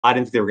I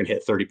didn't think they were going to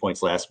hit 30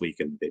 points last week,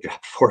 and they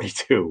dropped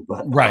 42.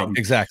 But Right.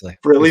 Exactly.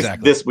 for at least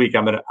Exactly. this week,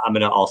 I'm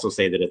gonna also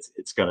say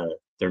that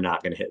they're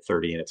not gonna hit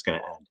 30, and it's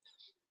gonna end.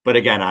 But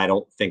again, I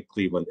don't think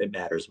Cleveland it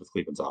matters with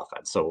Cleveland's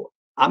offense. So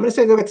I'm gonna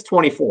say they'll get to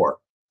 24.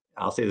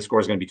 I'll say the score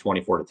is gonna be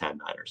 24-10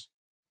 Niners.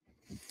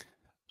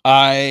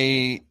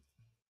 I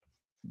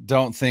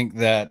don't think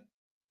that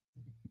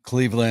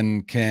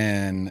Cleveland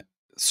can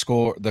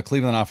score. The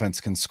Cleveland offense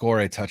can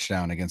score a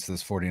touchdown against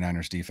this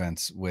 49ers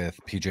defense with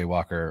PJ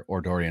Walker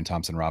or Dorian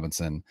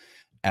Thompson-Robinson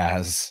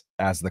as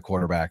the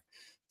quarterback.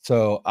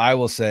 So I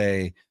will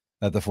say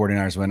that the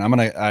 49ers win.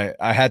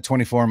 I had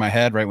 24 in my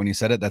head right when you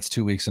said it. That's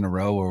 2 weeks in a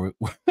row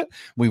where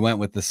we went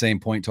with the same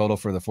point total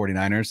for the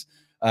 49ers.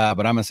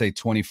 But I'm going to say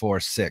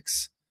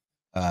 24-6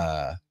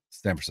 San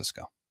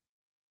Francisco.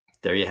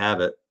 There you have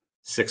it.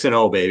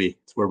 6-0, baby.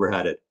 It's where we're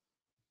headed.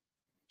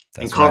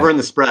 That's and covering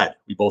right. the spread.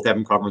 We both have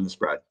them covering the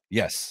spread.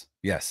 Yes.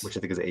 Which I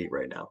think is 8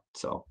 right now.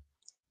 So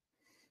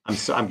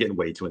I'm getting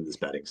way too into this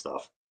betting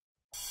stuff.